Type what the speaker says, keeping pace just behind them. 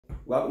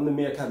Welcome to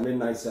Meerkat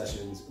Midnight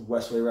Sessions,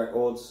 Westway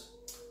Records.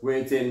 We're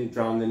in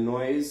Drown the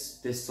Noise.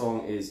 This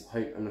song is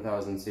Hope and a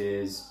Thousand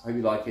Tears. Hope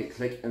you like it.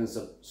 Click and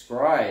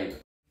subscribe.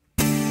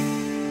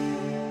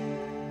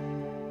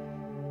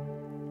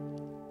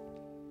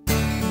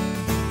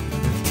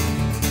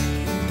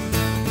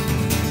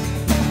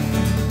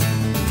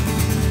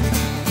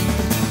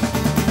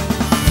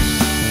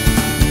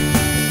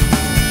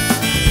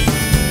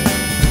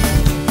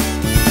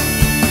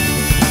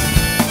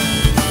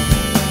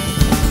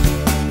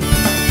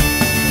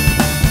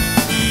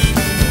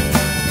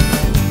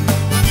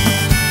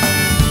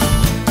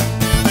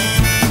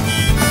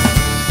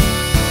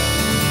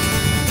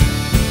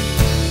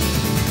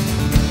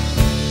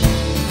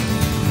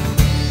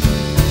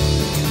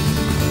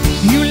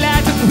 You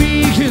light the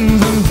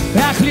beacons and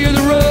I clear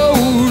the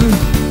road.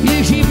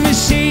 You keep me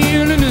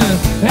sailing,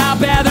 I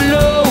bear the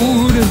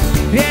load.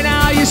 And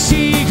all your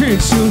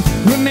secrets will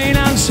remain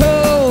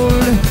untold.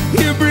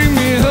 You bring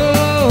me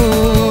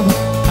hope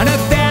and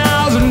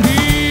 1,000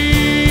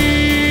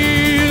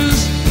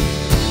 years.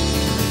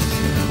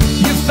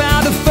 You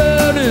found the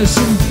furnace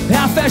and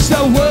I fetched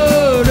the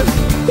wood.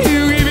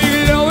 You keep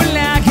me glowing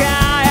like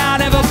I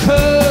never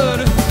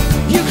could.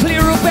 You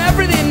clear up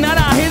everything that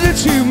I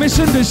hitherto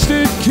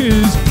misunderstood,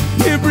 'cause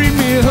you bring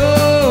me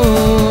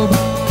hope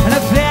and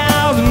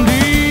 1,000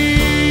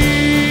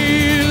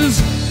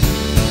 years.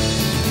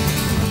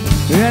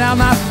 And all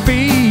my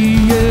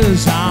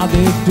fears, how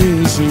they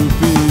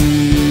disappear.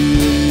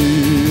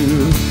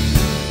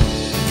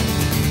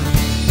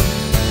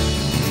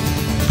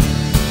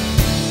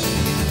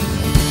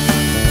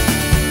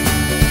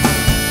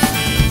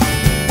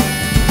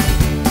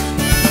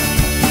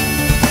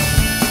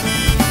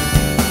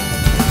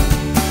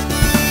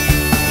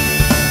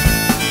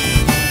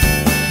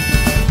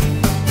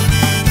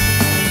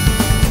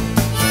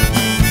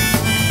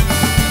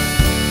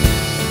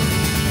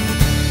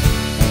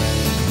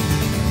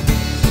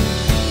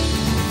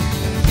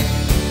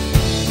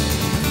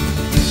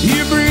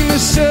 You bring the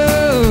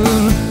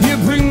sun, you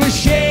bring the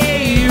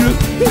shade,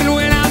 and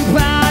when I'm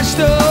past,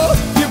 oh,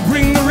 you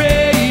bring the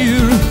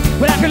rain.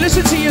 But I can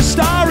listen to your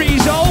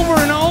stories over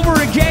and over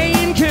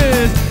again,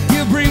 'cause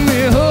you bring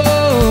me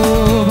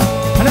hope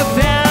and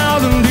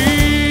 1,000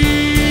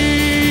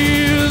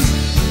 years.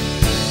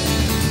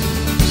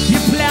 You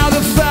plow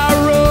the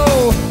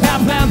furrow, I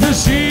plant the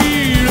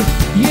seed.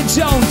 You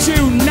don't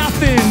do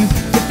nothing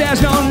if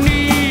there's no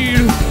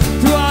need.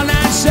 Through all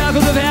 9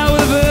 circles of hell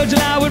with a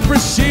virgin I would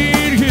proceed.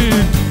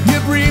 You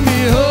bring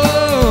me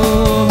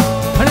hope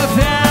and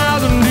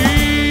 1,000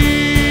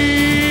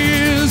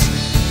 years.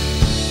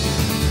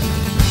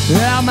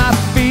 All my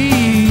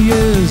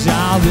fears,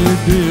 how they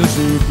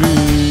disappear.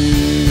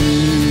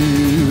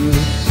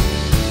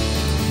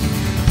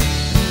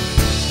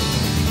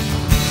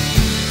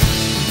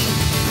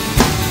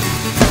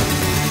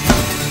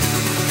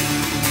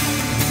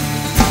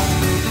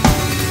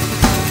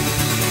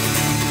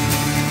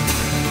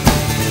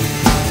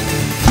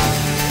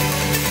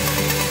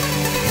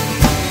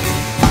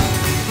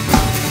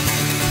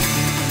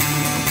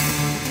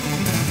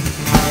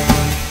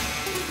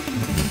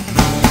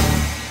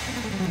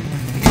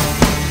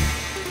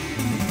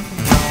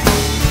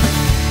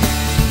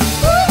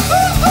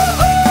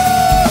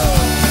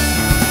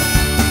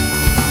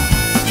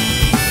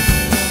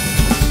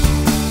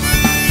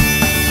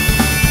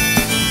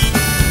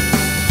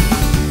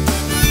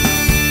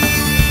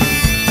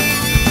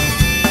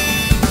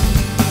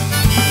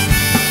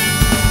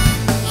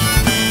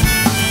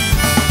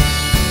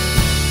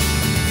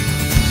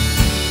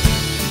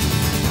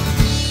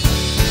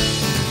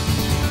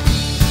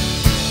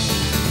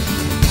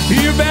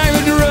 You bang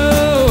the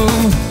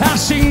drum, I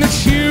sing the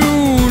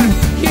tune.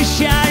 You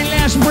shine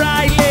less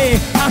brightly,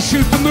 I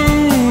shoot the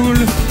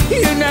moon.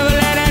 You never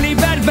let any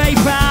bad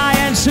vapor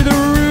enter the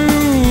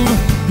room.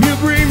 You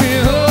bring me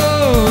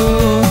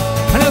hope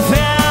and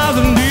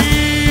 1,000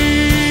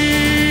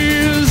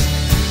 years.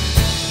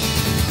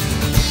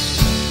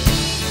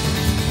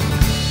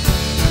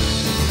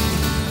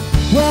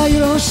 Well, you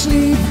don't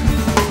sleep,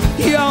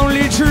 you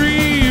only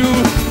dream.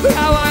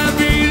 I wanna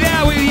be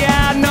there with you,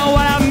 I know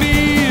what I mean.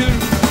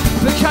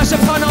 Because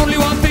upon only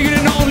one thing and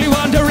in only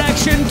one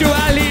direction do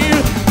I lead.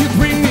 You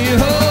bring me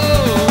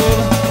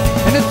hope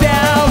and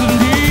 1,000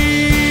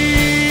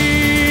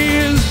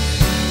 years.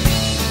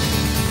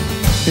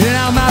 And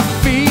all my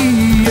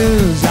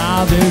fears,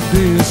 how they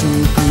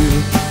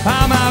disappear.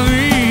 All my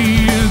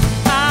fears,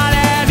 how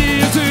they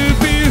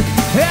disappear.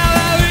 All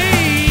my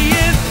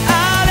fears,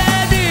 how they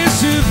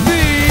disappear.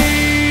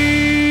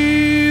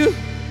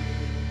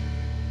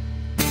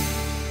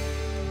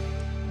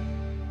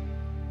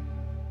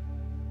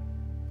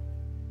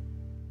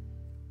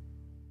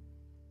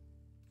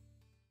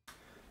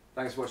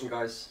 Thanks for watching,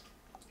 guys.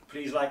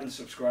 Please like and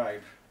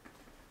subscribe.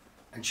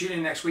 And tune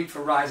in next week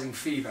for Rising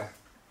Fever.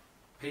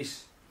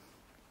 Peace.